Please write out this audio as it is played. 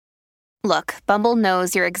Look, Bumble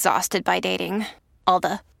knows you're exhausted by dating. All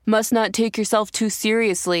the must not take yourself too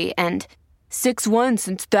seriously and 6'1"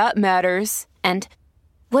 since that matters. And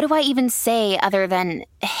what do I even say other than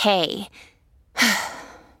hey?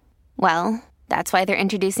 Well, that's why they're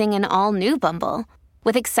introducing an all-new Bumble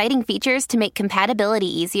with exciting features to make compatibility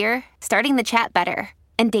easier, starting the chat better,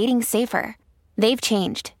 and dating safer. They've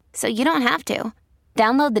changed, so you don't have to.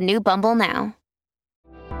 Download the new Bumble now.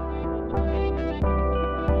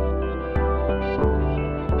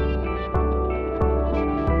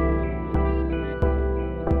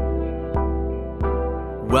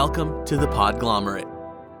 Welcome to the Podglomerate.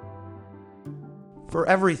 For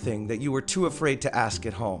everything that you were too afraid to ask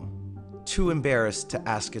at home, too embarrassed to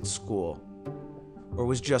ask at school, or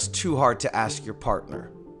was just too hard to ask your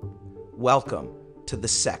partner, welcome to the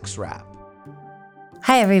Sex Wrap.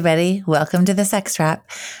 Hi, everybody. Welcome to the Sex Wrap.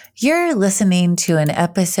 You're listening to an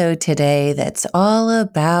episode today that's all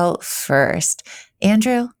about first.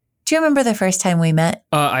 Andrew, do you remember the first time we met?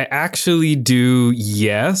 I actually do,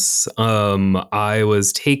 yes. I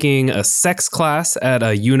was taking a sex class at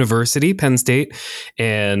a university, Penn State,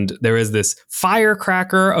 and there was this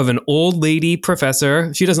firecracker of an old lady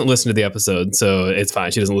professor. She doesn't listen to the episode, so it's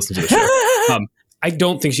fine. She doesn't listen to the show. I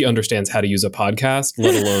don't think she understands how to use a podcast,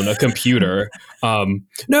 let alone a computer.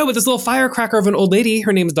 No, but this little firecracker of an old lady,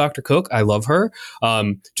 her name is Dr. Cook. I love her.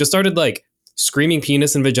 Just started screaming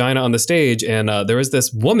penis and vagina on the stage. And there was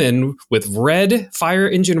this woman with fire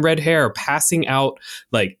engine red hair passing out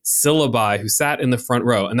syllabi who sat in the front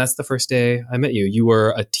row. And that's the first day I met you. You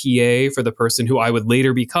were a TA for the person who I would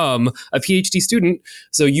later become a PhD student.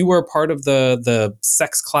 So you were part of the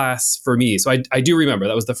sex class for me. So I do remember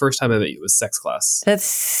that was the first time I met you, was sex class. That's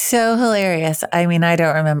so hilarious. I mean, I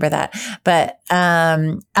don't remember that, but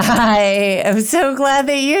I am so glad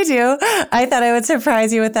that you do. I thought I would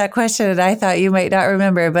surprise you with that question, and I thought you might not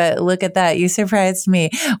remember, but look at that. You surprised me,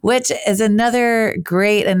 which is another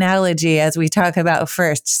great analogy as we talk about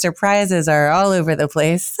first. Surprises are all over the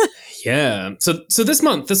place. Yeah. So this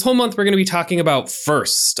whole month, we're going to be talking about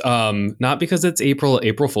first, not because it's April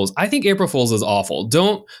Fool's. I think April Fool's is awful.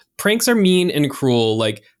 Pranks are mean and cruel.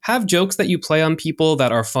 Have jokes that you play on people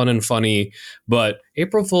that are fun and funny, but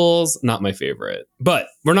April Fool's, not my favorite. But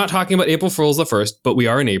we're not talking about April Fool's the first, but we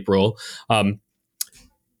are in April.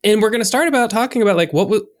 And we're going to start talking about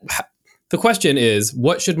the question is,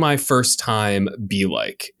 what should my first time be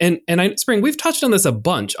like? And Spring, we've touched on this a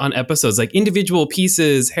bunch on episodes, individual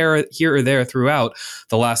pieces here or there throughout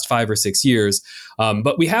the last 5 or 6 years.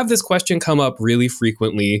 But we have this question come up really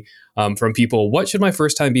frequently from people. What should my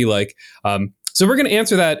first time be like? So we're going to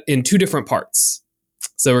answer that in 2 different parts.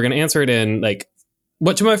 So we're going to answer it in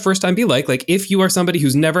what should my first time be like? If you are somebody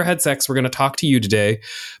who's never had sex, we're going to talk to you today.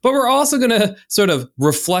 But we're also going to sort of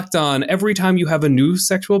reflect on every time you have a new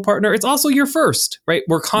sexual partner, it's also your first, right?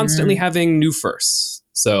 We're constantly having new firsts.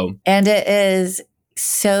 And it is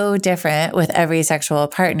so different with every sexual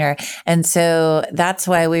partner. And so that's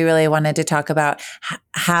why we really wanted to talk about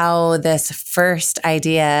how this first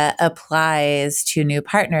idea applies to new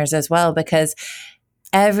partners as well, because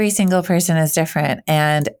every single person is different.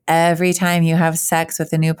 And every time you have sex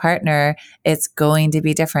with a new partner, it's going to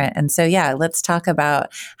be different. And so, yeah, let's talk about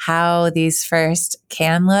how these first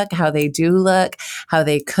can look, how they do look, how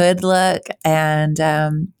they could look, and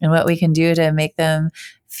what we can do to make them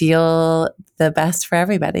feel the best for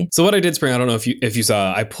everybody. So what I did, Spring, I don't know if you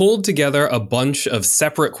saw, I pulled together a bunch of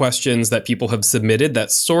separate questions that people have submitted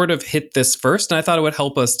that sort of hit this first. And I thought it would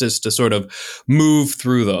help us just to sort of move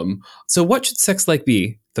through them. So what should sex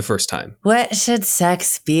be the first time? What should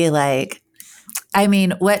sex be like? I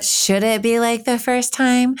mean, what should it be like the first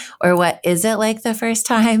time? Or what is it like the first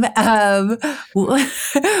time?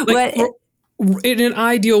 In an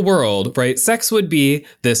ideal world, right? Sex would be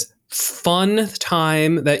this fun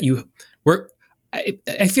time that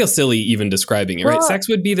I feel silly even describing it, right? Well, Sex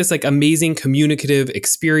would be this amazing communicative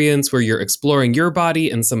experience where you're exploring your body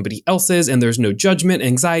and somebody else's, and there's no judgment,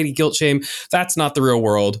 anxiety, guilt, shame. That's not the real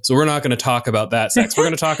world. So we're not going to talk about that sex. We're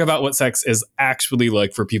going to talk about what sex is actually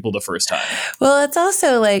like for people the first time. Well, it's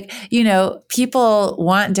also people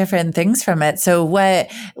want different things from it. So what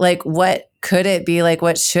could it be like?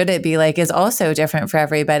 What should it be like is also different for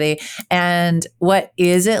everybody. And what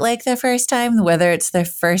is it like the first time, whether it's the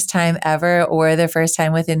first time ever or the first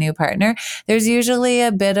time with a new partner, there's usually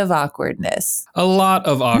a bit of awkwardness. A lot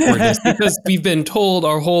of awkwardness because we've been told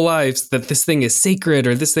our whole lives that this thing is sacred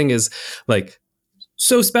or this thing is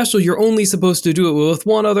so special. You're only supposed to do it with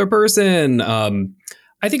one other person.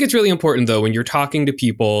 I think it's really important, though, when you're talking to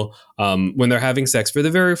people, when they're having sex for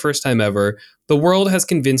the very first time ever, the world has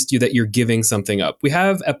convinced you that you're giving something up. We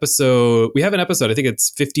have an episode, I think it's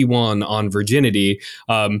 51 on virginity.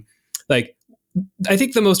 Like, I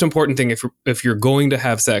think the most important thing if you're going to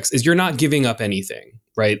have sex is you're not giving up anything,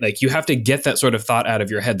 right? Like, you have to get that sort of thought out of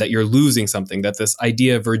your head that you're losing something, that this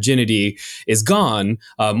idea of virginity is gone.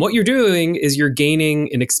 What you're doing is you're gaining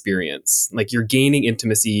an experience, like you're gaining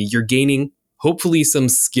intimacy, you're gaining hopefully some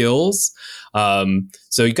skills.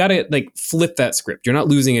 So you got to like flip that script. You're not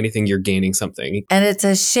losing anything, you're gaining something. And it's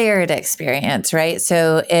a shared experience, right?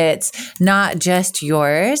 So it's not just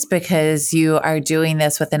yours because you are doing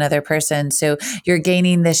this with another person. So you're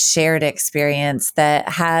gaining this shared experience that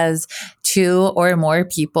has two or more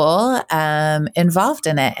people involved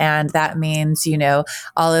in it. And that means, you know,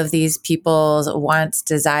 all of these people's wants,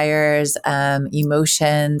 desires,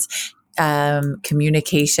 emotions,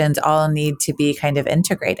 communications all need to be kind of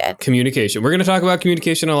integrated. Communication. We're going to talk about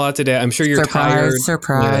communication a lot today. I'm sure you're tired.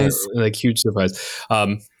 Surprise. Yeah, like huge surprise.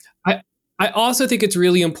 I also think it's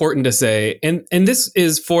really important to say, and this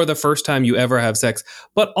is for the first time you ever have sex,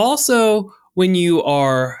 but also when you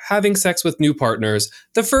are having sex with new partners,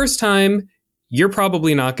 the first time you're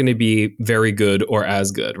probably not going to be very good or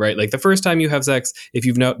as good, right? Like the first time you have sex, if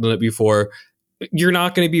you've not done it before, you're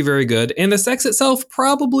not going to be very good. And the sex itself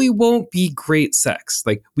probably won't be great sex.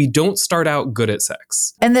 Like, we don't start out good at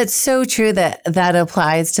sex. And that's so true that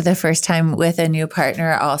applies to the first time with a new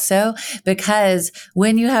partner also, because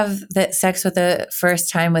when you have that sex with the first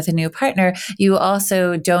time with a new partner, you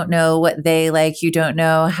also don't know what they like. You don't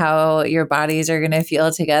know how your bodies are going to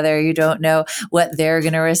feel together. You don't know what they're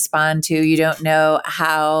going to respond to. You don't know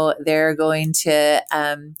how they're going to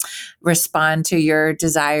respond to your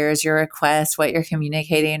desires, your requests, what you're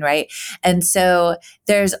communicating, right? And so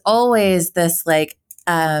there's always this like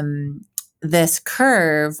this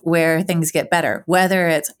curve where things get better, whether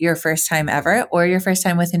it's your first time ever or your first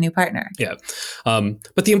time with a new partner. Yeah.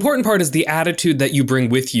 But the important part is the attitude that you bring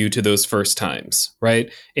with you to those first times, right?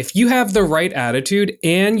 If you have the right attitude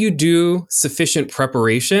and you do sufficient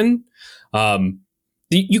preparation,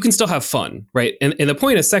 you can still have fun, right? And the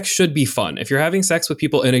point is, sex should be fun. If you're having sex with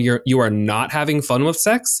people and you are not having fun with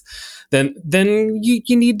sex, then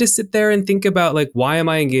you need to sit there and think about, like, why am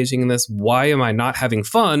I engaging in this? Why am I not having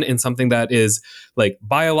fun in something that is like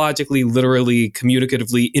biologically, literally,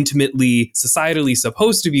 communicatively, intimately, societally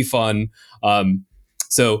supposed to be fun?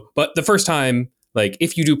 But the first time, like,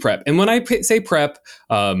 if you do prep, and when I say prep,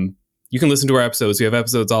 you can listen to our episodes. We have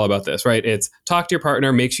episodes all about this, right? It's talk to your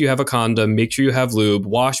partner, make sure you have a condom, make sure you have lube,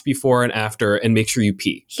 wash before and after, and make sure you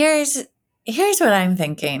pee. Here's what I'm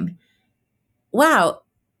thinking. Wow,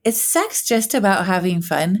 is sex just about having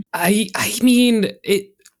fun? I mean,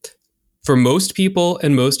 for most people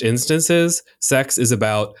in most instances, sex is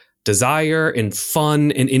about desire and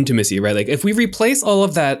fun and intimacy, right? Like, if we replace all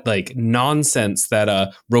of that like nonsense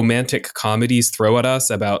that romantic comedies throw at us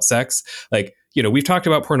about sex, like, you know, we've talked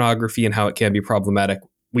about pornography and how it can be problematic.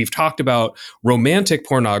 We've talked about romantic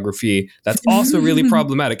pornography. That's also really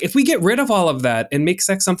problematic. If we get rid of all of that and make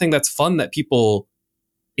sex something that's fun, that people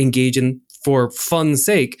engage in for fun's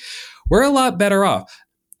sake, we're a lot better off.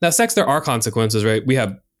 Now, sex, there are consequences, right? We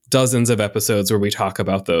have dozens of episodes where we talk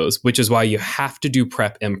about those, which is why you have to do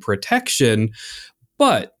prep and protection.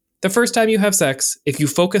 But the first time you have sex, if you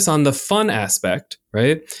focus on the fun aspect,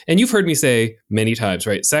 right? And you've heard me say many times,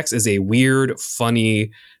 right? Sex is a weird,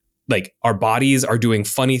 funny, like, our bodies are doing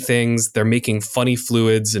funny things. They're making funny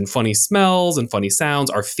fluids and funny smells and funny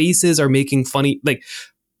sounds. Our faces are making funny, like,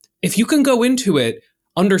 if you can go into it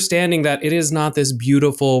understanding that it is not this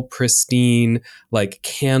beautiful, pristine, like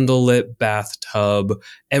candlelit bathtub,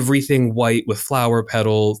 everything white with flower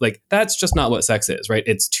petals, like, that's just not what sex is, right?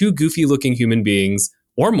 It's two goofy looking human beings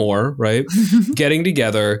or more, right? Getting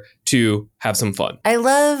together to have some fun. I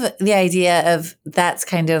love the idea of that's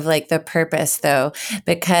kind of like the purpose, though,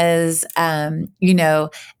 because, you know,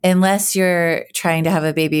 unless you're trying to have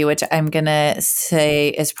a baby, which I'm going to say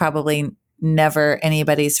is probably never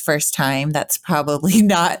anybody's first time. That's probably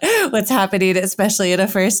not what's happening, especially at a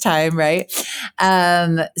first time, right?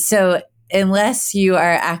 So unless you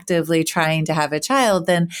are actively trying to have a child,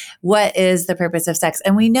 then what is the purpose of sex?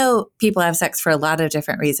 And we know people have sex for a lot of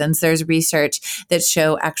different reasons. There's research that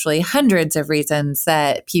show actually hundreds of reasons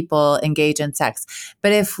that people engage in sex.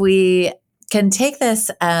 But if we can take this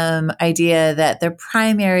idea that the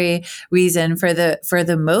primary reason for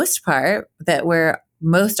the most part that we're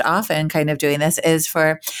most often kind of doing this is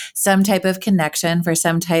for some type of connection, for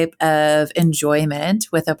some type of enjoyment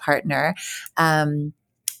with a partner,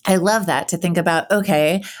 I love that, to think about,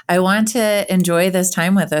 okay, I want to enjoy this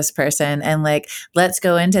time with this person, and like, let's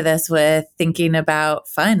go into this with thinking about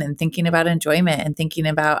fun and thinking about enjoyment and thinking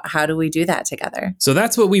about how do we do that together. So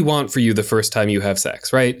that's what we want for you the first time you have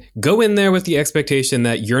sex, right? Go in there with the expectation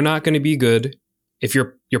that you're not going to be good. If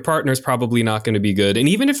your partner's probably not going to be good. And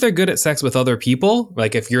even if they're good at sex with other people,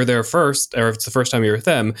 like if you're there first, or if it's the first time you're with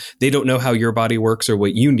them, they don't know how your body works or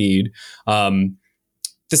what you need. The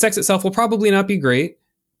sex itself will probably not be great.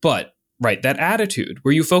 But, right, that attitude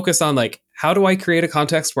where you focus on like, how do I create a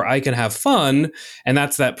context where I can have fun? And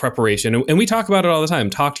that's that preparation. And we talk about it all the time.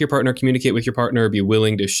 Talk to your partner, communicate with your partner, be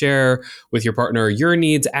willing to share with your partner your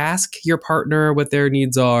needs, ask your partner what their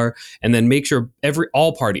needs are, and then make sure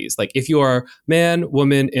all parties, like if you are man,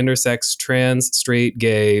 woman, intersex, trans, straight,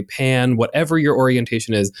 gay, pan, whatever your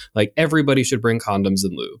orientation is, like everybody should bring condoms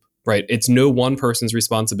and lube, right? It's no one person's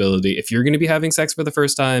responsibility. If you're going to be having sex for the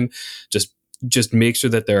first time, just make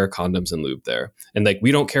sure that there are condoms and lube there. And like,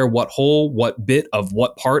 we don't care what hole, what bit of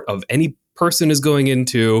what part of any person is going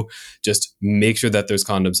into, just make sure that there's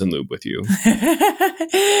condoms and lube with you.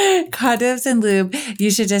 Condoms and lube.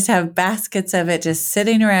 You should just have baskets of it just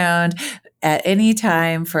sitting around at any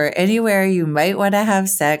time for anywhere you might want to have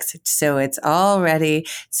sex. So it's all ready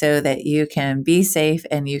so that you can be safe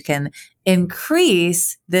and you can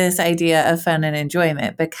increase this idea of fun and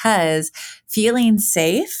enjoyment, because feeling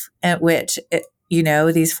safe, at which,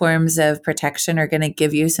 these forms of protection are going to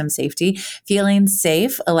give you some safety. Feeling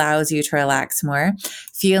safe allows you to relax more.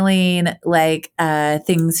 Feeling like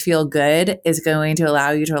things feel good is going to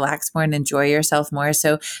allow you to relax more and enjoy yourself more.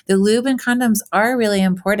 So the lube and condoms are really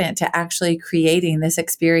important to actually creating this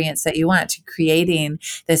experience that you want, to creating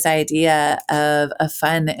this idea of a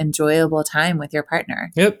fun, enjoyable time with your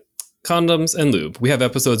partner. Yep. Condoms and lube. We have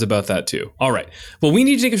episodes about that too. All right. Well, we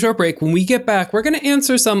need to take a short break. When we get back, we're going to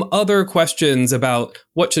answer some other questions about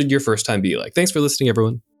what should your first time be like. Thanks for listening,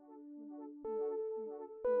 everyone.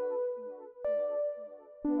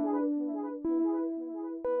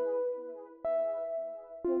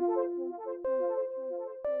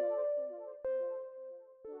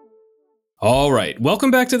 All right. Welcome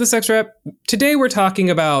back to the Sex Wrap. Today we're talking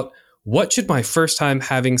about what should my first time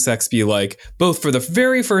having sex be like, both for the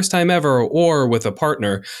very first time ever or with a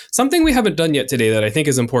partner. Something we haven't done yet today that I think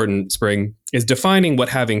is important, Spring, is defining what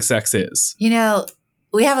having sex is. We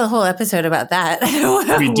have a whole episode about that.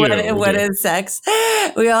 What is sex?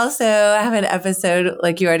 We also have an episode,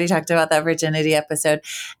 like you already talked about, that virginity episode.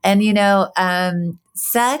 And,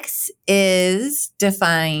 sex is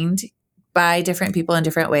defined by different people in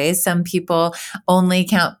different ways. Some people only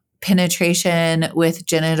count penetration with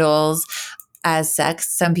genitals as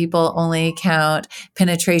sex. Some people only count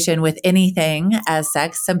penetration with anything as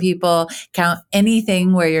sex. Some people count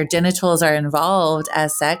anything where your genitals are involved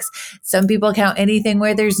as sex. Some people count anything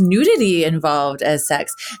where there's nudity involved as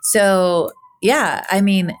sex. So,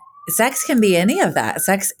 sex can be any of that.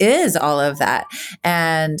 Sex is all of that.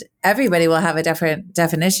 And everybody will have a different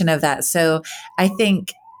definition of that. So I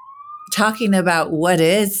think talking about what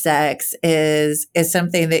is sex is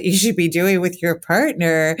something that you should be doing with your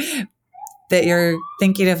partner that you're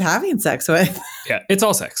thinking of having sex with. Yeah, it's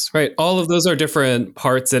all sex, right? All of those are different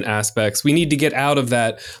parts and aspects. We need to get out of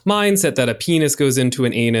that mindset that a penis goes into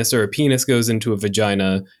an anus or a penis goes into a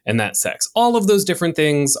vagina and that's sex. All of those different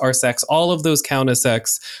things are sex. All of those count as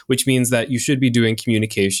sex, which means that you should be doing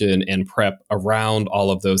communication and prep around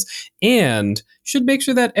all of those, and should make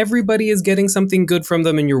sure that everybody is getting something good from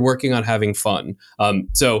them and you're working on having fun.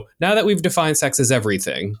 So now that we've defined sex as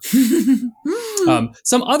everything,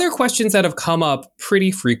 some other questions that have come up pretty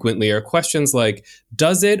frequently are questions like,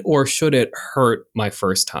 does it or should it hurt my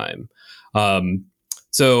first time?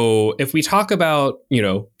 So if we talk about,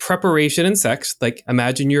 preparation and sex, like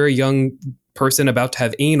imagine you're a young person about to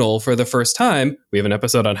have anal for the first time. We have an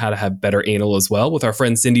episode on how to have better anal as well with our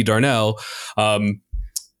friend Cindy Darnell.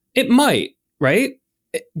 It might, right?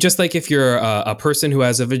 Just like if you're a person who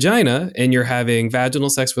has a vagina and you're having vaginal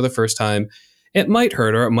sex for the first time, it might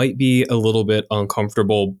hurt or it might be a little bit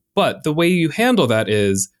uncomfortable. But the way you handle that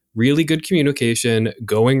is really good communication,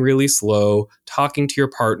 going really slow, talking to your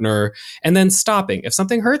partner, and then stopping. If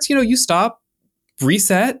something hurts, you stop,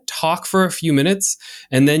 reset, talk for a few minutes,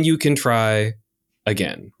 and then you can try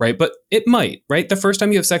again, right? But it might, right? The first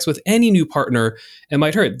time you have sex with any new partner, it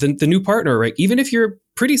might hurt. The new partner, right? Even if you're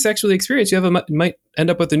pretty sexually experienced, you might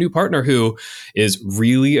end up with a new partner who is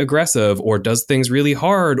really aggressive or does things really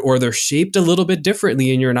hard, or they're shaped a little bit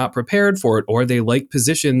differently and you're not prepared for it, or they like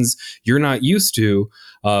positions you're not used to.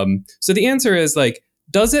 So the answer is like,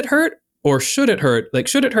 does it hurt or should it hurt? Like,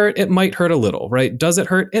 should it hurt? It might hurt a little, right? Does it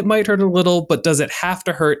hurt? It might hurt a little, but does it have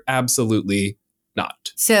to hurt? Absolutely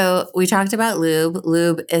not. So we talked about lube.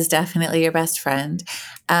 Lube is definitely your best friend.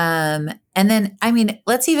 And then,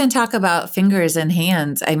 let's even talk about fingers and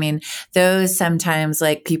hands. Those sometimes,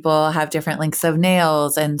 like, people have different lengths of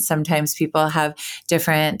nails, and sometimes people have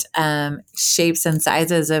different shapes and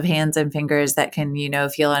sizes of hands and fingers that can,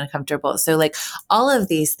 feel uncomfortable. So, like, all of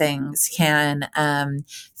these things can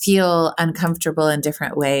feel uncomfortable in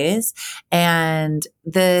different ways. And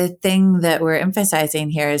the thing that we're emphasizing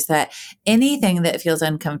here is that anything that feels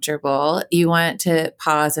uncomfortable, you want to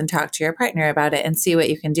pause and talk to your partner about it and see what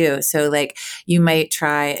you can do. So, like, you might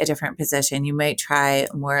try a different position. You might try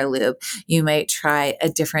more lube. You might try a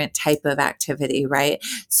different type of activity, right?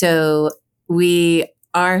 So we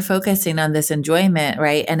are focusing on this enjoyment,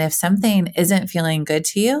 right? And if something isn't feeling good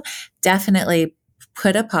to you, definitely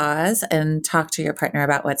put a pause and talk to your partner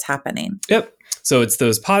about what's happening. Yep. So it's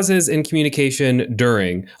those pauses in communication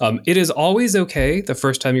during. It is always okay the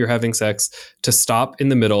first time you're having sex to stop in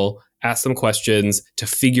the middle, ask some questions, to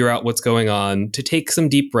figure out what's going on, to take some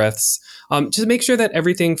deep breaths, just make sure that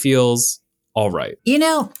everything feels all right.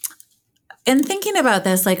 In thinking about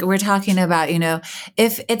this, like we're talking about,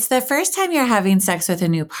 if it's the first time you're having sex with a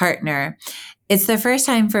new partner, it's the first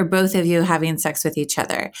time for both of you having sex with each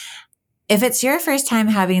other. If it's your first time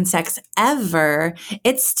having sex ever,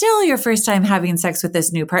 it's still your first time having sex with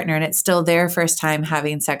this new partner, and it's still their first time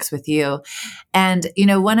having sex with you. And,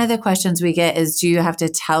 one of the questions we get is, do you have to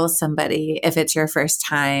tell somebody if it's your first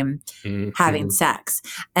time having sex?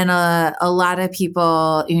 And a lot of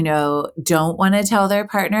people, don't want to tell their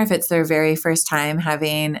partner if it's their very first time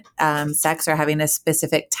having sex or having a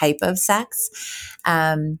specific type of sex.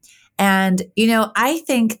 And, I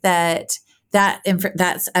think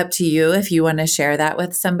that's up to you if you want to share that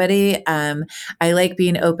with somebody. I like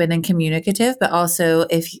being open and communicative, but also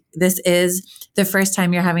if this is the first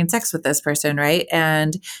time you're having sex with this person, right?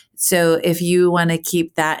 And so if you want to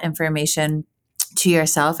keep that information to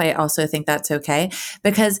yourself, I also think that's okay,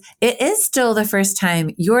 because it is still the first time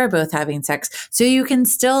you're both having sex. So you can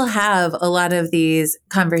still have a lot of these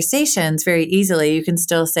conversations very easily. You can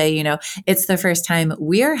still say, it's the first time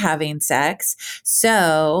we're having sex,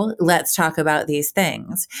 so let's talk about these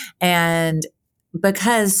things. And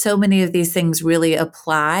because so many of these things really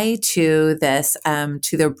apply to this,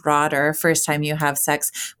 to the broader first time you have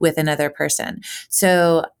sex with another person.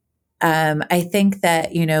 So I think that,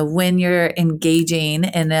 when you're engaging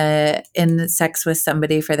in sex with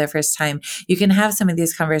somebody for the first time, you can have some of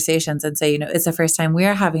these conversations and say, it's the first time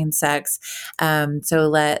we're having sex. So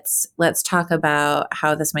let's talk about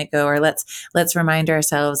how this might go, or let's remind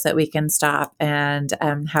ourselves that we can stop and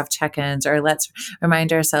have check-ins, or let's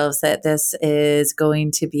remind ourselves that this is going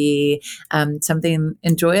to be something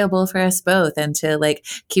enjoyable for us both, and to like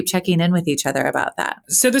keep checking in with each other about that.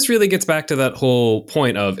 So this really gets back to that whole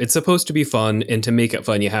point of it's supposed to be fun, and to make it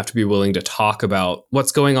fun, you have to be willing to talk about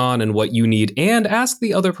what's going on and what you need, and ask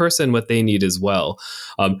the other person what they need as well.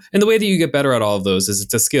 And the way that you get better at all of those is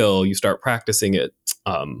it's a skill. You start practicing it.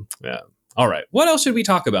 Yeah. All right. What else should we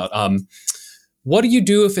talk about? What do you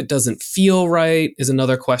do if it doesn't feel right is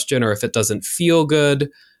another question, or if it doesn't feel good.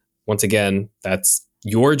 Once again, that's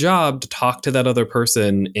your job to talk to that other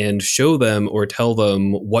person and show them or tell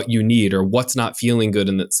them what you need or what's not feeling good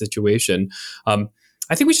in that situation.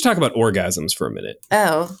 I think we should talk about orgasms for a minute.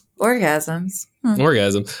 Oh, orgasms.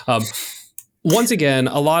 Orgasm. Once again,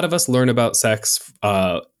 a lot of us learn about sex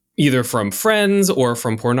either from friends or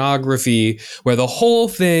from pornography, where the whole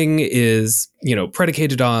thing is,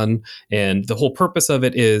 predicated on, and the whole purpose of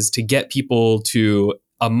it is to get people to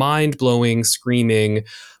a mind-blowing, screaming,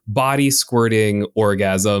 body-squirting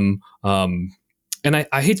orgasm. And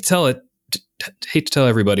I hate to tell it, hate to tell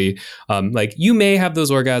everybody, like, you may have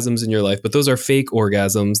those orgasms in your life, but those are fake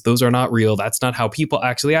orgasms. Those are not real. That's not how people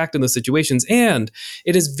actually act in those situations. And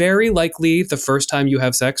it is very likely the first time you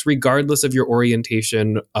have sex, regardless of your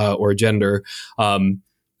orientation or gender,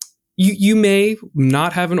 you may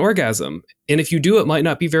not have an orgasm. And if you do, it might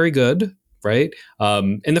not be very good. Right.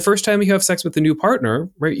 And the first time you have sex with a new partner,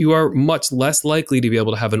 right, you are much less likely to be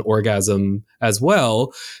able to have an orgasm as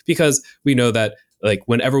well, because we know that, like,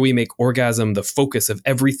 whenever we make orgasm the focus of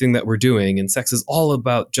everything that we're doing, and sex is all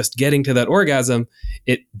about just getting to that orgasm,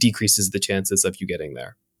 it decreases the chances of you getting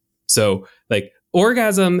there. So, like,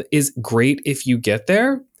 orgasm is great if you get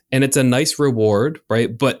there, and it's a nice reward,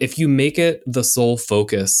 right? But if you make it the sole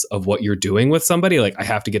focus of what you're doing with somebody, like, I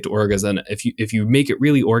have to get to orgasm, if you make it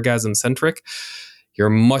really orgasm centric, you're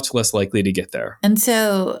much less likely to get there. And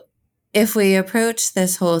so if we approach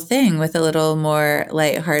this whole thing with a little more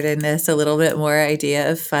lightheartedness, a little bit more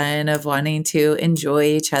idea of fun, of wanting to enjoy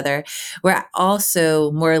each other, we're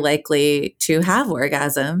also more likely to have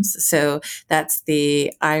orgasms. So that's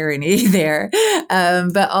the irony there.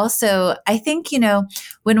 But also, I think,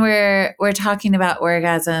 when we're talking about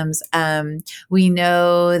orgasms, we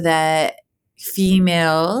know that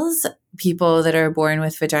females, people that are born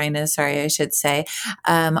with vaginas, I should say,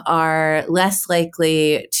 are less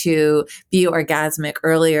likely to be orgasmic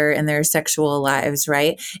earlier in their sexual lives,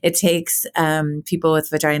 right? It takes people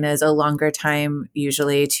with vaginas a longer time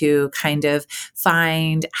usually to kind of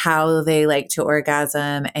find how they like to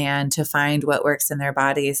orgasm and to find what works in their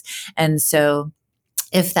bodies. And so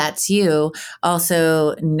if that's you,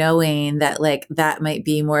 also knowing that that might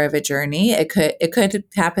be more of a journey. It could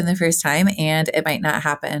happen the first time and it might not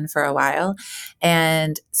happen for a while.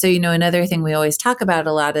 And so, another thing we always talk about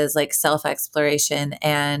a lot is self-exploration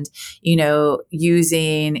and,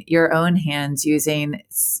 using your own hands, using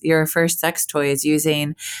your first sex toys,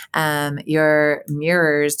 using your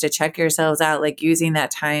mirrors to check yourselves out, using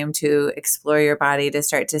that time to explore your body, to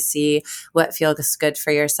start to see what feels good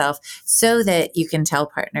for yourself so that you can tell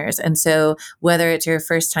partners. And so whether it's your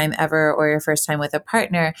first time ever or your first time with a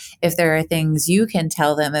partner, if there are things you can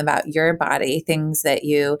tell them about your body, things that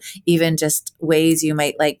you, even just ways you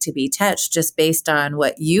might like to be touched, just based on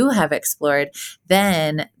what you have explored,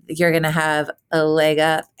 then you're going to have a leg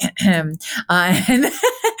up on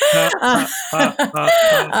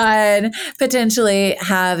potentially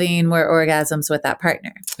having more orgasms with that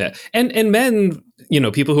partner. Yeah. And men,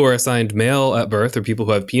 people who are assigned male at birth or people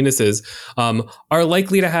who have penises are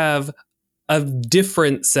likely to have a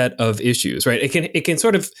different set of issues, right? It can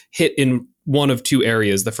sort of hit in one of two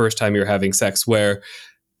areas the first time you're having sex, where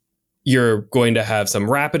you're going to have some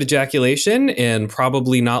rapid ejaculation and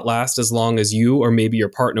probably not last as long as you or maybe your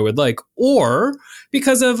partner would like, or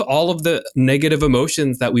because of all of the negative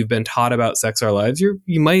emotions that we've been taught about sex our lives,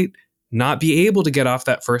 you might not be able to get off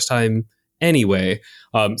that first time anyway.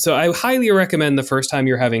 So I highly recommend the first time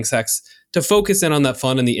you're having sex to focus in on that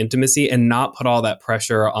fun and the intimacy and not put all that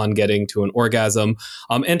pressure on getting to an orgasm,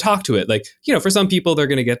 and talk to it. For some people, they're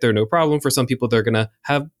going to get there no problem. For some people, they're going to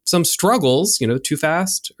have some struggles, too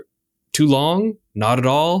fast, too long, not at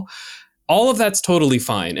all. All of that's totally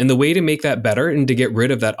fine. And the way to make that better and to get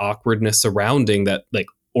rid of that awkwardness surrounding that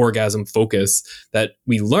orgasm focus that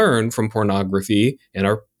we learn from pornography and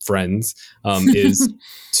our friends is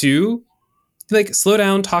to slow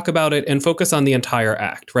down, talk about it, and focus on the entire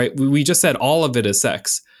act, right? We just said all of it is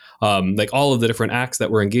sex. All of the different acts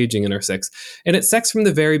that we're engaging in are sex. And it's sex from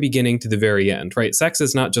the very beginning to the very end, right? Sex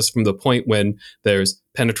is not just from the point when there's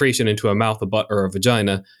penetration into a mouth, a butt, or a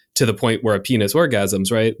vagina to the point where a penis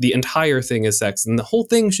orgasms, right? The entire thing is sex. And the whole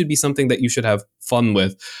thing should be something that you should have fun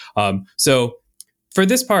with. So for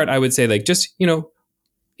this part, I would say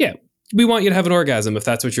we want you to have an orgasm if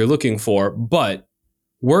that's what you're looking for, but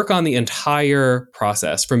work on the entire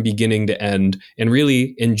process from beginning to end and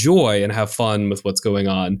really enjoy and have fun with what's going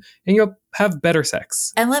on, and you'll have better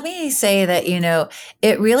sex. And let me say that,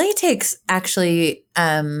 it really takes actually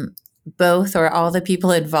both or all the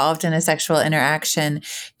people involved in a sexual interaction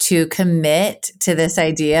to commit to this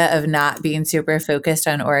idea of not being super focused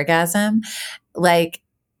on orgasm.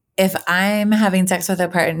 If I'm having sex with a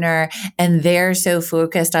partner and they're so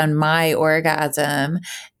focused on my orgasm,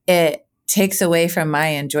 it takes away from my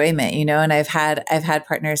enjoyment, and I've had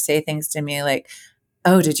partners say things to me like,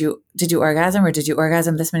 oh, did you orgasm, or did you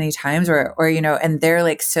orgasm this many times, or and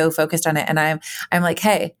they're so focused on it. And I'm like,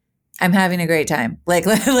 hey, I'm having a great time.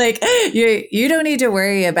 You don't need to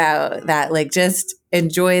worry about that. Just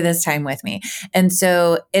enjoy this time with me. And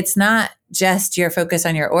so it's not just your focus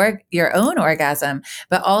on your own orgasm,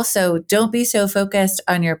 but also don't be so focused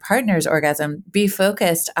on your partner's orgasm. Be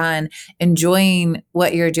focused on enjoying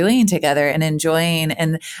what you're doing together and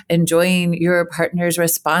enjoying your partner's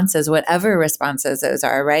responses, whatever responses those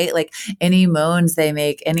are, right? Any moans they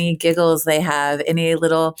make, any giggles they have, any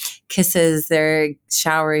little kisses they're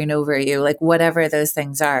showering over you, whatever those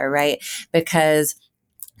things are, right? Because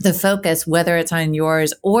the focus, whether it's on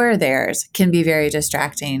yours or theirs, can be very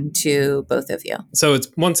distracting to both of you. So it's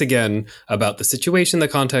once again about the situation, the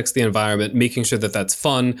context, the environment, making sure that that's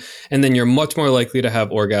fun. And then you're much more likely to have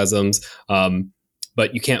orgasms.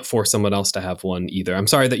 But you can't force someone else to have one either. I'm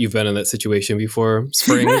sorry that you've been in that situation before,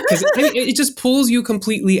 Spring, because it just pulls you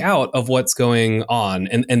completely out of what's going on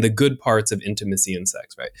and the good parts of intimacy and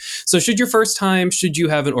sex, right? So should you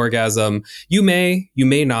have an orgasm? You may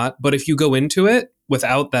not, but if you go into it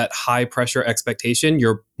without that high pressure expectation,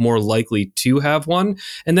 you're more likely to have one.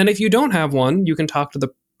 And then if you don't have one, you can talk to the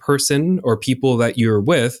person or people that you're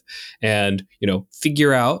with and,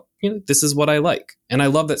 figure out, this is what I like. And I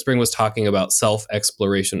love that Spring was talking about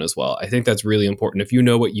self-exploration as well. I think that's really important. If you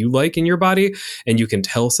know what you like in your body and you can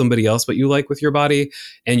tell somebody else what you like with your body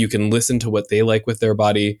and you can listen to what they like with their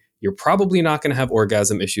body, you're probably not going to have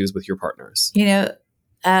orgasm issues with your partners.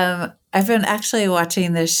 I've been actually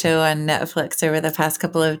watching this show on Netflix over the past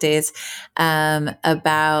couple of days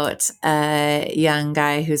about a young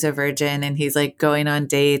guy who's a virgin, and he's like going on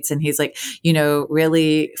dates, and he's like,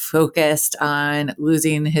 really focused on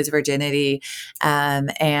losing his virginity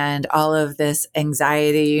and all of this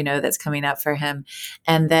anxiety, that's coming up for him.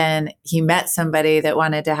 And then he met somebody that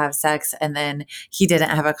wanted to have sex, and then he didn't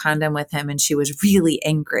have a condom with him, and she was really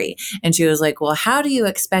angry. And she was like, well, how do you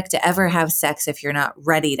expect to ever have sex if you're not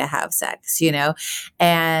ready to have sex,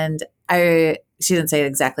 And she didn't say it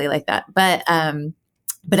exactly like that, but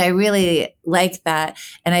I really like that.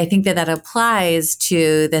 And I think that applies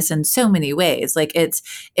to this in so many ways. Like it's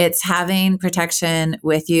having protection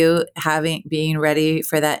with you, being ready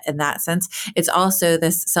for that in that sense. It's also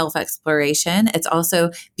this self-exploration. It's also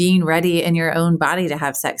being ready in your own body to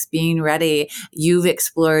have sex, being ready. You've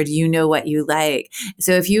explored, what you like.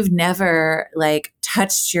 So if you've never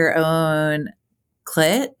touched your own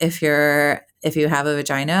clit, if you have a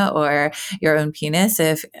vagina, or your own penis,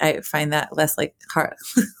 if I find that less I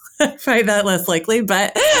find that less likely,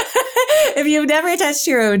 but if you've never touched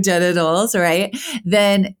your own genitals, right,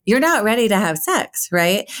 then you're not ready to have sex,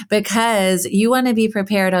 right? Because you want to be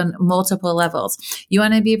prepared on multiple levels. You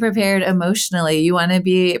want to be prepared emotionally. You want to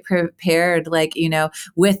be prepared,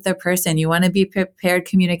 with the person. You want to be prepared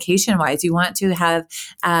communication wise. You want to have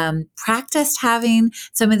practiced having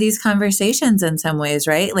some of these conversations in some ways,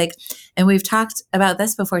 right? And we've talked about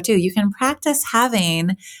this before too. You can practice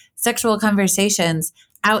having sexual conversations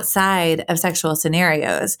outside of sexual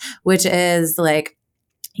scenarios, which is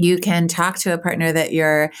you can talk to a partner that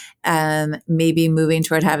you're maybe moving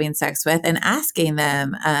toward having sex with and asking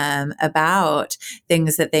them about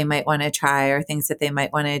things that they might want to try or things that they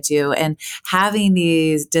might want to do. And having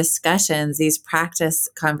these discussions, these practice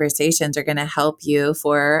conversations are going to help you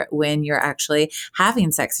for when you're actually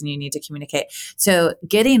having sex and you need to communicate. So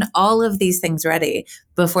getting all of these things ready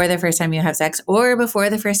before the first time you have sex or before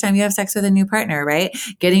the first time you have sex with a new partner, right?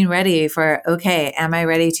 Getting ready for, okay, am I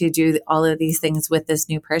ready to do all of these things with this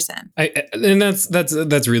new person? And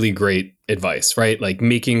that's really great advice, right?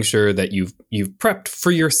 Making sure that you've prepped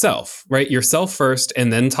for yourself, right? Yourself first,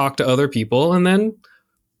 and then talk to other people, and then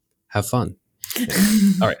have fun.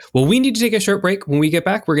 All right. Well, we need to take a short break. When we get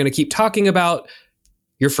back, we're going to keep talking about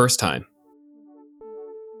your first time.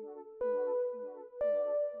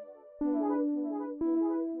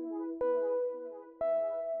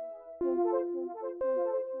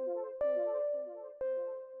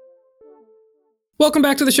 Welcome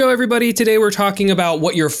back to the show, everybody. Today we're talking about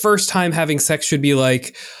what your first time having sex should be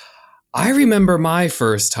like. I remember my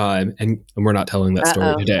first time, and we're not telling that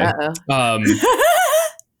story today.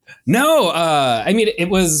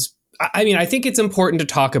 I think it's important to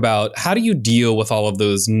talk about how do you deal with all of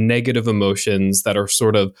those negative emotions that are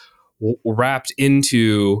sort of wrapped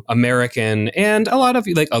into American and a lot of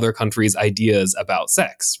other countries' ideas about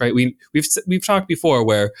sex, right? We've talked before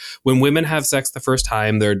where when women have sex the first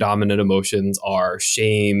time, their dominant emotions are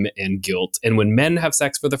shame and guilt, and when men have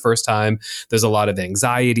sex for the first time, there's a lot of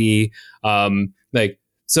anxiety.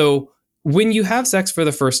 So when you have sex for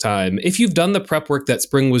the first time, if you've done the prep work that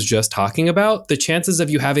Spring was just talking about, the chances of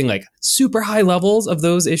you having super high levels of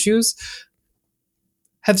those issues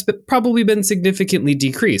have probably been significantly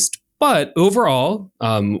decreased. But overall,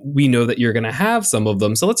 we know that you're going to have some of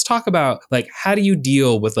them. So let's talk about how do you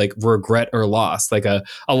deal with regret or loss? A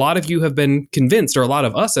lot of you have been convinced, or a lot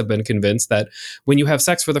of us have been convinced, that when you have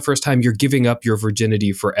sex for the first time, you're giving up your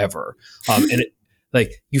virginity forever. And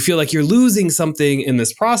you feel like you're losing something in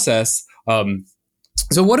this process.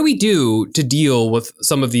 So what do we do to deal with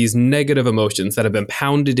some of these negative emotions that have been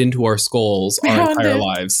pounded into our skulls our entire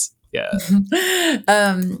lives? Yeah.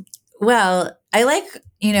 Well, I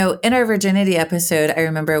in our virginity episode, I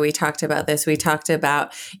remember we talked about this. We talked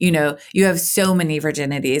about, you have so many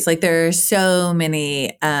virginities. There are so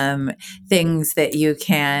many things that you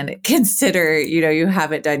can consider, you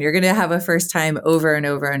haven't done. You're going to have a first time over and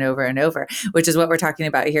over and over and over, which is what we're talking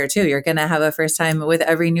about here too. You're going to have a first time with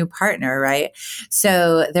every new partner, right?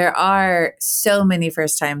 So there are so many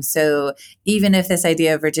first times. So even if this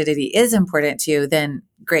idea of virginity is important to you, then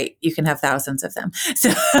great, you can have thousands of them.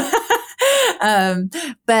 So,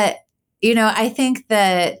 but I think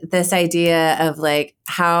that this idea of like,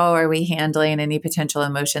 how are we handling any potential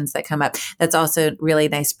emotions that come up? That's also really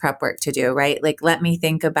nice prep work to do, right? Like, let me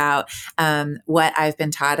think about what I've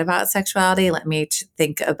been taught about sexuality. Let me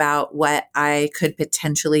think about what I could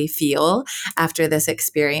potentially feel after this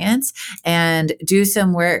experience and do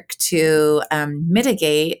some work to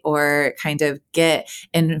mitigate or kind of get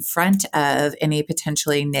in front of any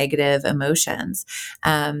potentially negative emotions.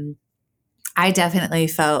 I definitely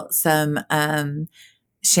felt some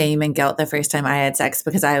shame and guilt the first time I had sex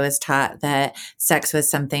because I was taught that sex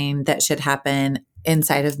was something that should happen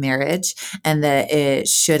inside of marriage and that it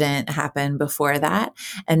shouldn't happen before that.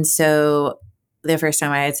 And so the first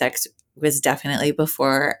time I had sex was definitely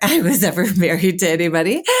before I was ever married to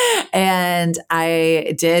anybody. And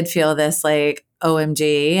I did feel this like,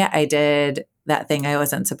 OMG, I did that thing I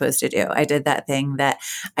wasn't supposed to do. I did that thing that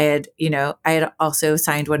I had also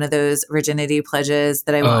signed one of those virginity pledges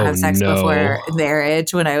that I won't have sex before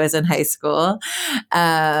marriage when I was in high school.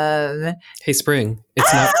 Hey, Spring,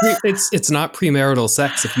 it's not premarital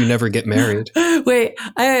sex if you never get married. Wait,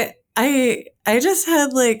 I just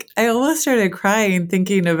had like, I almost started crying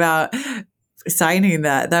thinking about signing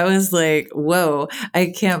that. That was like, whoa,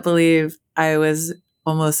 I can't believe I was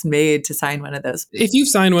almost made to sign one of those. If you've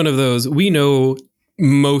signed one of those, we know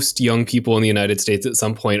most young people in the United States at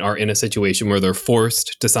some point are in a situation where they're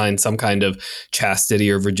forced to sign some kind of chastity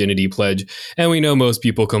or virginity pledge. And we know most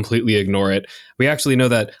people completely ignore it. We actually know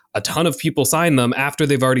that a ton of people sign them after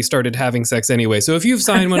they've already started having sex anyway. So if you've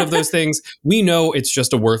signed one of those things, we know it's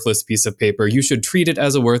just a worthless piece of paper. You should treat it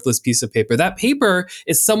as a worthless piece of paper. That paper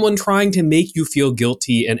is someone trying to make you feel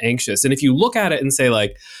guilty and anxious. And if you look at it and say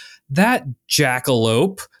like, that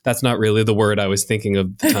jackalope, that's not really the word I was thinking of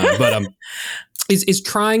at the time, but is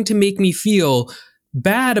trying to make me feel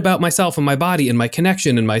bad about myself and my body and my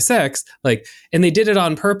connection and my sex, like, and they did it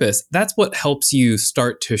on purpose. That's what helps you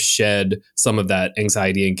start to shed some of that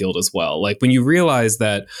anxiety and guilt as well. Like when you realize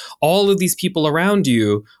that all of these people around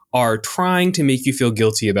you are trying to make you feel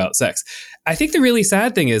guilty about sex. I think the really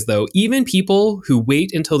sad thing is, though, even people who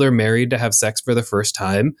wait until they're married to have sex for the first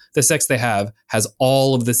time, the sex they have has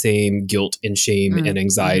all of the same guilt and shame and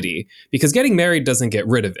anxiety because getting married doesn't get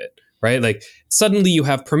rid of it, right? Like suddenly you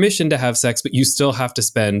have permission to have sex, but you still have to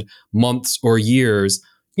spend months or years,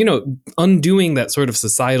 undoing that sort of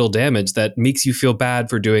societal damage that makes you feel bad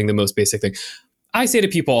for doing the most basic thing. I say to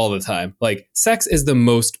people all the time, like, sex is the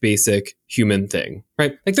most basic human thing,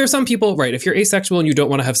 right? Like, there are some people, right, if you're asexual and you don't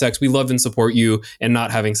want to have sex, we love and support you and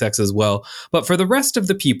not having sex as well. But for the rest of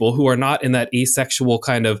the people who are not in that asexual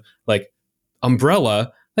kind of, like,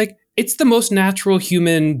 umbrella, like, it's the most natural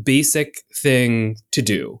human basic thing to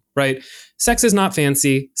do, right? Sex is not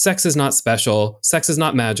fancy. Sex is not special. Sex is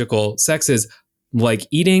not magical. Sex is like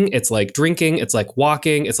eating, it's like drinking, it's like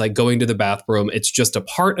walking, it's like going to the bathroom. It's just a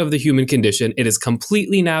part of the human condition. It is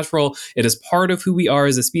completely natural. It is part of who we are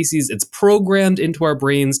as a species. It's programmed into our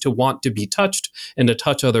brains to want to be touched and to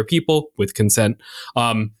touch other people with consent.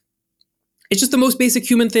 It's just the most basic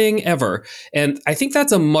human thing ever. And I think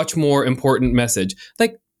that's a much more important message.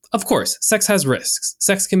 Like, of course, sex has risks.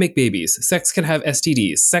 Sex can make babies. Sex can have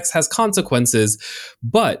STDs. Sex has consequences.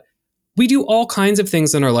 But we do all kinds of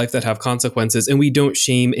things in our life that have consequences, and we don't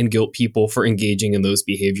shame and guilt people for engaging in those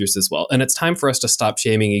behaviors as well. And it's time for us to stop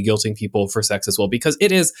shaming and guilting people for sex as well, because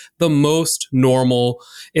it is the most normal.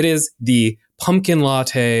 It is the pumpkin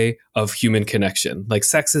latte of human connection. Like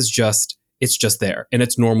sex is just, it's just there and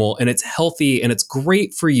it's normal and it's healthy and it's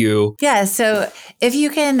great for you. Yeah. So if you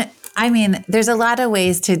can, there's a lot of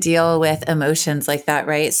ways to deal with emotions like that,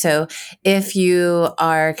 right? So if you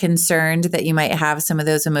are concerned that you might have some of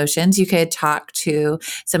those emotions, you could talk to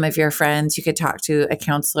some of your friends. You could talk to a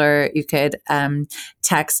counselor. You could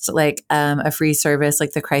text like a free service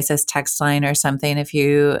like the crisis text line or something. If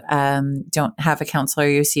you don't have a counselor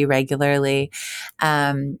you see regularly,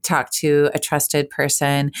 talk to a trusted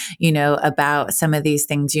person, about some of these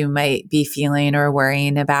things you might be feeling or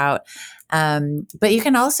worrying about. But you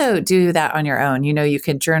can also do that on your own. You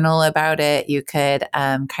could journal about it. You could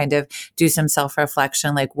kind of do some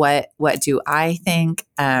self-reflection, like what do I think?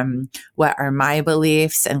 What are my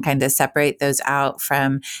beliefs? And kind of separate those out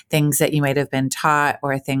from things that you might have been taught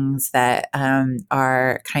or things that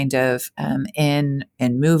are kind of in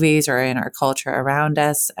movies or in our culture around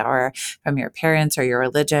us or from your parents or your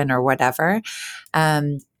religion or whatever.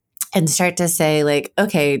 And start to say like,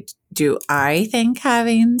 okay, do I think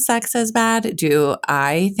having sex is bad? Do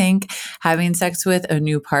I think having sex with a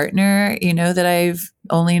new partner, that I've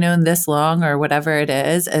only known this long or whatever it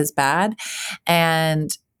is bad?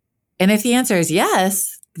 And if the answer is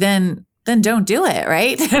yes, then then don't do it,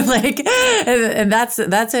 right? Like, and that's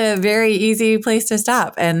a very easy place to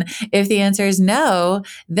stop. And if the answer is no,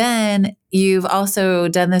 then you've also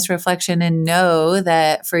done this reflection and know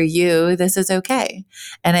that for you, this is okay.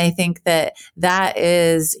 And I think that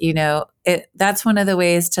is, that's one of the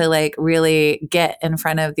ways to like really get in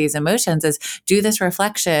front of these emotions is do this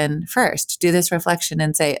reflection first. Do this reflection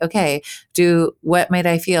and say, okay, what might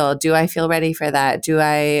I feel? Do I feel ready for that?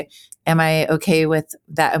 Am I okay with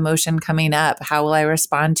that emotion coming up? How will I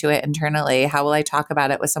respond to it internally? How will I talk about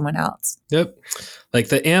it with someone else? Yep. Like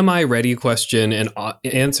the am I ready question and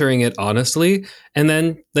answering it honestly. And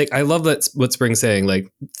then like, I love that what Spring's saying,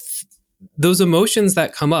 like those emotions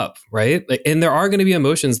that come up, right? Like, and there are going to be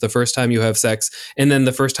emotions the first time you have sex. And then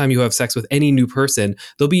the first time you have sex with any new person,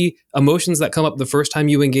 there'll be emotions that come up the first time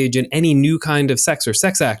you engage in any new kind of sex or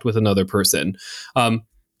sex act with another person.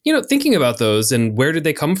 Thinking about those and where did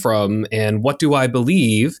they come from and what do I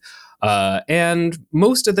believe? And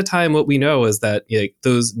most of the time, what we know is that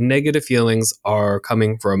those negative feelings are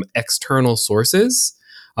coming from external sources.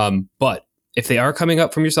 But if they are coming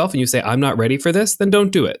up from yourself and you say, I'm not ready for this, then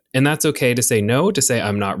don't do it. And that's okay to say no, to say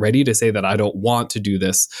I'm not ready, to say that I don't want to do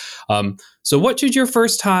this. So what should your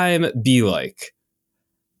first time be like?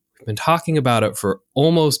 We've been talking about it for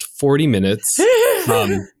almost 40 minutes.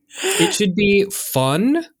 It should be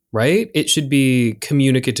fun, right? It should be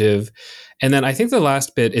communicative. And then I think the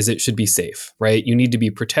last bit is it should be safe, right? You need to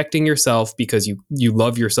be protecting yourself because you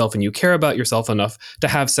love yourself and you care about yourself enough to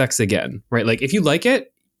have sex again, right? Like if you like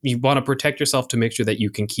it, you want to protect yourself to make sure that you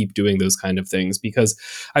can keep doing those kind of things, because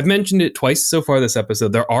I've mentioned it twice so far this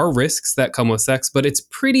episode. There are risks that come with sex, but it's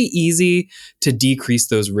pretty easy to decrease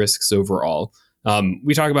those risks overall.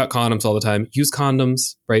 We talk about condoms all the time. Use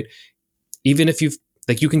condoms, right? Even if you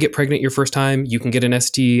can get pregnant your first time, you can get an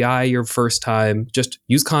STI your first time. Just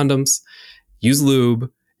use condoms, use lube,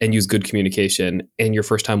 and use good communication, and your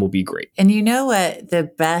first time will be great. And you know what the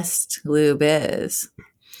best lube is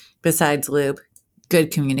besides lube?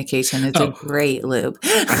 Good communication. It's a great lube.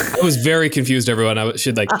 I was very confused, everyone.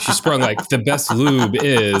 She sprung like the best lube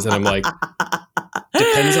is, and I'm like,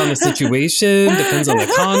 depends on the situation, depends on the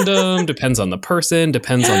condom, depends on the person,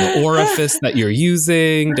 depends on the orifice that you're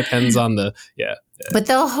using, depends on But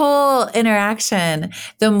the whole interaction,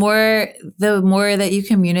 the more that you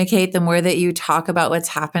communicate, the more that you talk about what's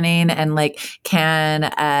happening and like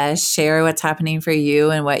can share what's happening for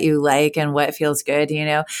you and what you like and what feels good,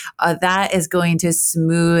 that is going to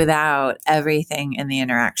smooth out everything in the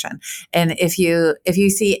interaction. And if you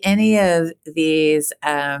see any of these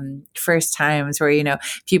first times where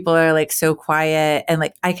people are like so quiet and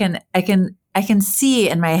like I can see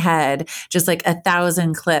in my head just like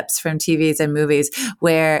 1,000 clips from TVs and movies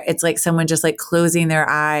where it's like someone just like closing their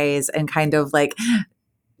eyes and kind of like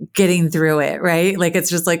getting through it, right? Like it's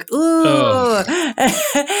just like, ooh.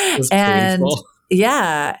 And painful.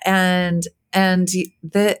 Yeah. And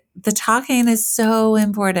the talking is so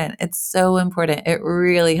important. It's so important. It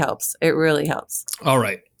really helps. It really helps. All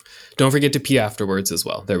right. Don't forget to pee afterwards as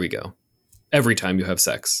well. There we go. Every time you have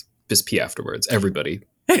sex, just pee afterwards. Everybody.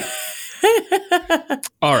 Yeah.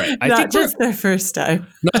 All right. Not just the first time.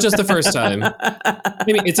 Not just the first time. I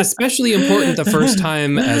mean, it's especially important the first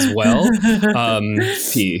time as well.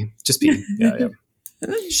 Pee. Just pee. Yeah.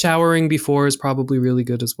 Showering before is probably really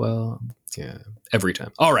good as well. Yeah. Every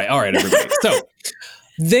time. All right, everybody. So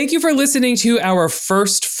thank you for listening to our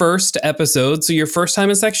first episode. So your first time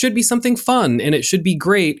in sex should be something fun and it should be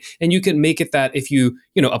great. And you can make it that if you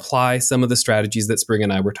apply some of the strategies that Spring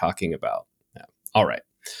and I were talking about. Yeah. All right.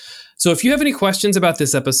 So if you have any questions about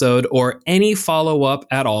this episode or any follow-up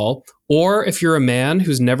at all, or if you're a man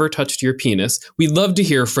who's never touched your penis, we'd love to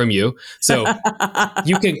hear from you. So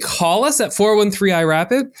you can call us at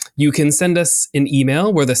 413-I-RAP-IT. You can send us an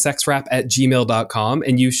email. We're thesexwrap@gmail.com.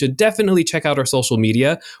 And you should definitely check out our social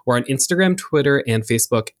media. We're on Instagram, Twitter, and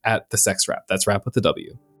Facebook at The Sex Wrap. That's Wrap with a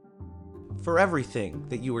W. For everything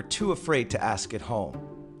that you were too afraid to ask at home,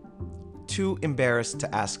 too embarrassed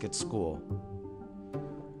to ask at school,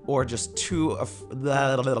 or just too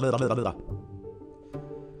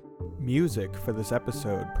Music for this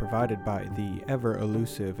episode provided by the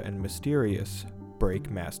ever-elusive and mysterious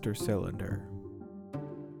Breakmaster Cylinder.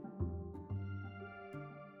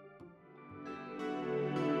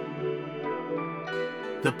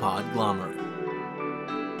 The Podglomerate,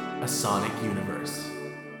 a sonic universe.